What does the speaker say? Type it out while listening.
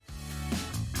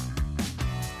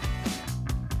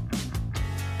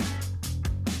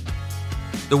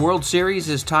The World Series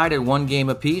is tied at one game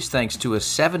apiece thanks to a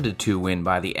 7-2 win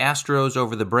by the Astros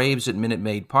over the Braves at Minute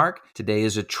Maid Park. Today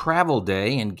is a travel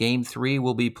day, and Game 3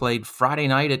 will be played Friday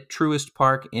night at Truist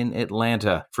Park in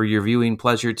Atlanta. For your viewing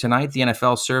pleasure tonight, the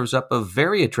NFL serves up a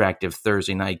very attractive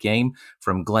Thursday night game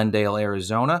from Glendale,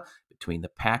 Arizona, between the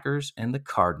Packers and the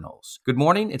Cardinals. Good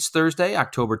morning. It's Thursday,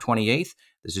 October 28th.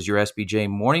 This is your SBJ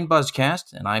Morning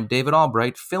Buzzcast, and I'm David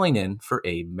Albright, filling in for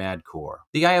Abe Madcore.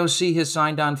 The IOC has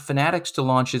signed on Fanatics to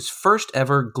launch its first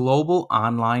ever global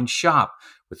online shop,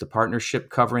 with the partnership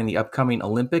covering the upcoming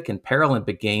Olympic and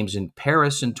Paralympic Games in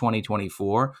Paris in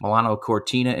 2024, Milano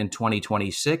Cortina in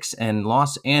 2026, and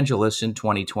Los Angeles in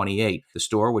 2028. The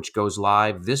store, which goes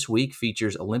live this week,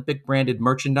 features Olympic-branded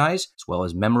merchandise as well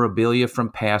as memorabilia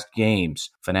from past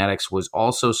games. Fanatics was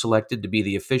also selected to be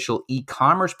the official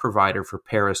e-commerce provider for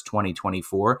Paris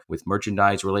 2024, with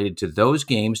merchandise related to those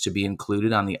games to be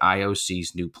included on the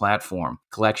IOC's new platform.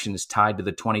 Collections tied to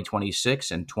the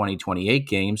 2026 and 2028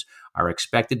 games are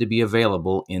expected to be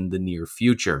available in the near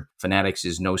future. Fanatics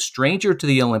is no stranger to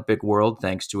the Olympic world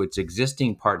thanks to its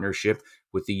existing partnership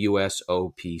with the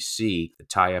USOPC. The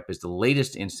tie-up is the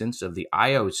latest instance of the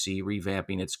IOC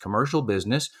revamping its commercial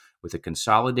business with a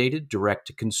consolidated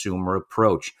direct-to-consumer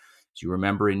approach. As you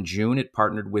remember, in June, it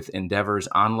partnered with Endeavor's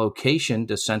On Location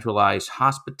to centralize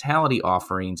hospitality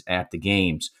offerings at the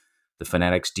games. The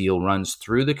Fanatics deal runs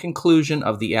through the conclusion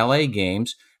of the LA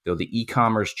Games, though the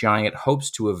e-commerce giant hopes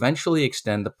to eventually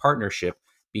extend the partnership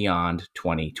beyond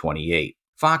 2028.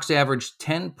 Fox averaged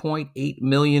 10.8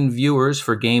 million viewers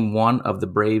for Game 1 of the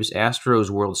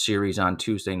Braves-Astros World Series on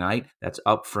Tuesday night. That's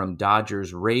up from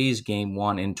Dodgers-Rays Game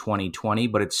 1 in 2020,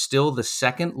 but it's still the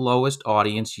second lowest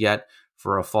audience yet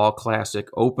for a Fall Classic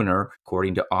opener,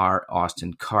 according to R.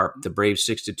 Austin Karp. The Braves'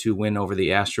 6-2 win over the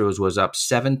Astros was up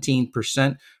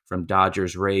 17% from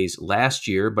Dodgers-Rays last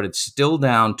year, but it's still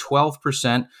down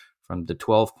 12% from the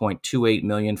 12.28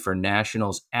 million for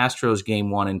Nationals Astros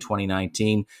Game 1 in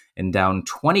 2019, and down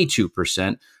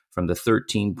 22% from the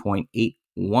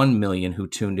 13.81 million who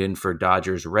tuned in for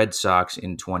Dodgers Red Sox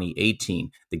in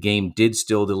 2018. The game did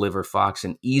still deliver Fox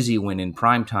an easy win in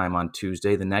primetime on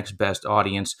Tuesday. The next best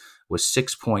audience was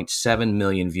 6.7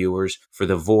 million viewers for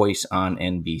The Voice on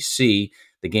NBC.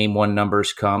 The Game 1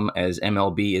 numbers come as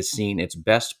MLB is seeing its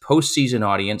best postseason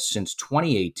audience since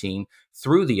 2018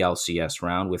 through the LCS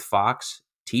round, with Fox,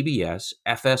 TBS,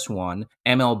 FS1,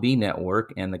 MLB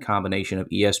Network, and the combination of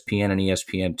ESPN and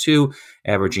ESPN2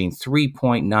 averaging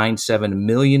 3.97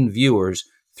 million viewers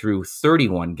through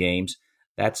 31 games.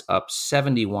 That's up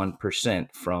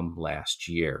 71% from last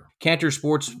year. Cantor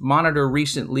Sports Monitor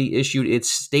recently issued its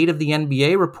State of the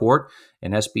NBA report,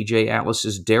 and SBJ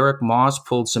Atlas's Derek Moss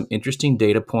pulled some interesting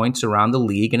data points around the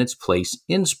league and its place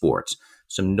in sports.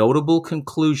 Some notable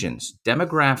conclusions.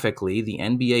 Demographically, the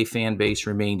NBA fan base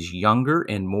remains younger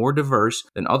and more diverse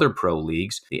than other pro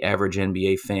leagues. The average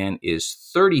NBA fan is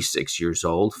 36 years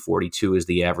old, 42 is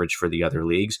the average for the other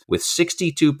leagues, with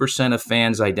 62% of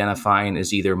fans identifying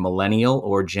as either millennial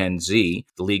or Gen Z.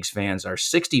 The league's fans are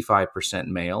 65%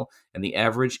 male, and the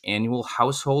average annual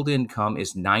household income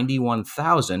is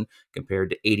 $91,000 compared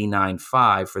to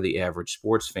 $89,500 for the average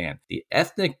sports fan. The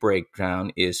ethnic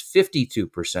breakdown is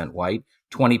 52% white,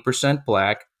 20%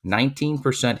 black,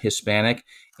 19% Hispanic,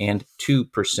 and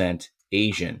 2%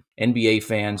 Asian. NBA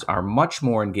fans are much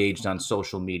more engaged on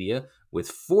social media, with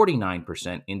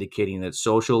 49% indicating that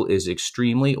social is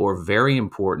extremely or very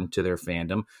important to their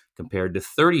fandom, compared to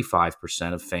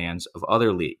 35% of fans of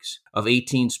other leagues. Of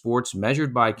 18 sports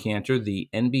measured by Cantor, the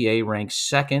NBA ranks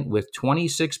second, with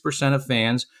 26% of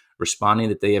fans responding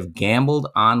that they have gambled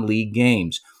on league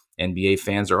games. NBA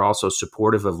fans are also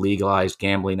supportive of legalized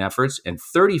gambling efforts, and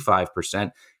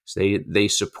 35% say they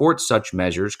support such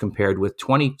measures, compared with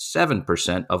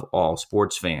 27% of all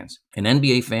sports fans. And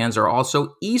NBA fans are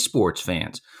also esports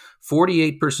fans.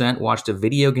 48% watched a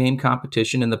video game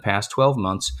competition in the past 12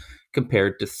 months,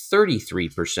 compared to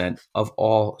 33% of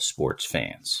all sports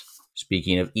fans.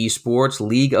 Speaking of esports,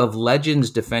 League of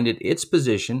Legends defended its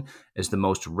position as the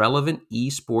most relevant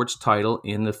esports title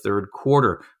in the third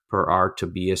quarter, per R.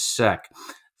 Tobias Sek.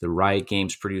 The Riot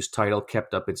Games produced title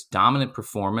kept up its dominant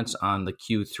performance on the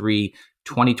Q3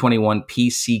 2021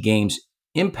 PC Games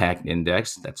Impact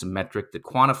Index. That's a metric that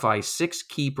quantifies 6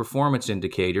 key performance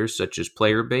indicators such as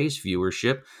player base,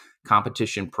 viewership,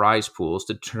 competition prize pools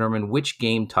to determine which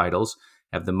game titles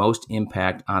have the most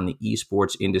impact on the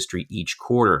esports industry each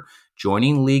quarter.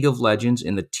 Joining League of Legends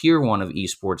in the Tier 1 of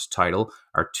esports title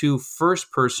are two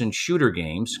first-person shooter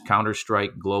games,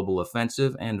 Counter-Strike Global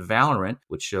Offensive and Valorant,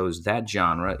 which shows that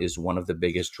genre is one of the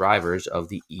biggest drivers of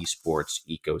the esports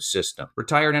ecosystem.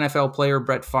 Retired NFL player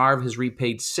Brett Favre has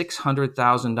repaid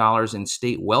 $600,000 in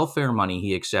state welfare money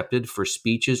he accepted for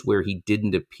speeches where he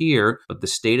didn't appear, but the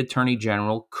state attorney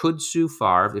general could sue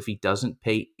Favre if he doesn't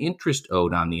pay interest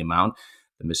owed on the amount,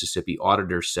 the Mississippi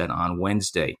auditor said on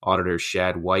Wednesday. Auditor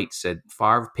Shad White said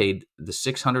Favre paid the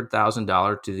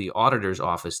 $600,000 to the auditor's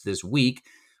office this week.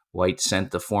 White sent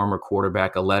the former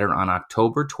quarterback a letter on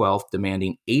October 12th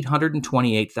demanding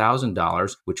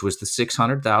 $828,000, which was the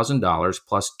 $600,000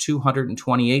 plus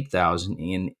 $228,000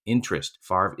 in interest.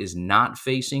 Favre is not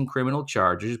facing criminal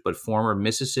charges, but former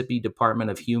Mississippi Department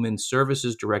of Human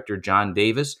Services Director John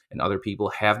Davis and other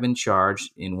people have been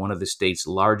charged in one of the state's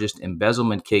largest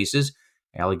embezzlement cases.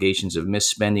 Allegations of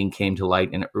misspending came to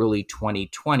light in early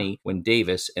 2020 when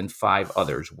Davis and 5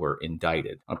 others were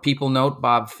indicted. On a people note,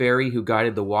 Bob Ferry, who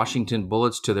guided the Washington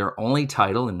Bullets to their only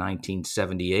title in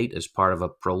 1978 as part of a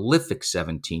prolific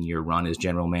 17-year run as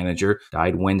general manager,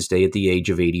 died Wednesday at the age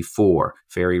of 84.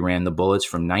 Ferry ran the Bullets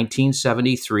from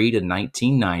 1973 to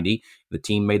 1990. The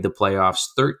team made the playoffs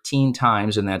 13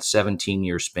 times in that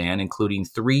 17-year span, including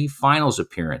 3 finals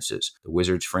appearances. The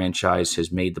Wizards franchise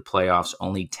has made the playoffs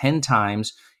only 10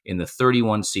 times in the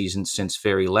 31 seasons since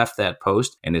Ferry left that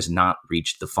post and has not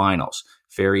reached the finals.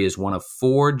 Ferry is one of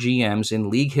 4 GMs in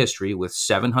league history with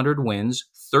 700 wins,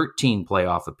 13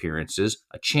 playoff appearances,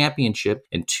 a championship,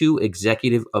 and 2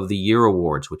 Executive of the Year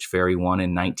awards, which Ferry won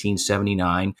in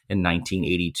 1979 and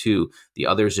 1982. The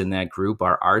others in that group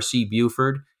are R.C.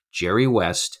 Buford, Jerry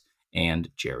West, and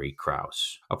Jerry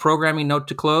Krause. A programming note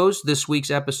to close. This week's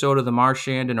episode of the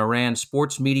Marchand and Iran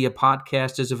Sports Media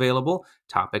Podcast is available.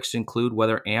 Topics include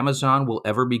whether Amazon will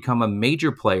ever become a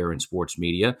major player in sports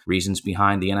media, reasons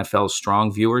behind the NFL's strong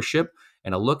viewership,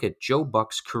 and a look at Joe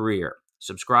Buck's career.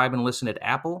 Subscribe and listen at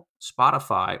Apple,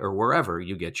 Spotify, or wherever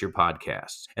you get your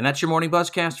podcasts. And that's your Morning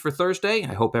Buzzcast for Thursday.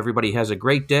 I hope everybody has a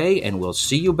great day, and we'll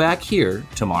see you back here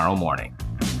tomorrow morning.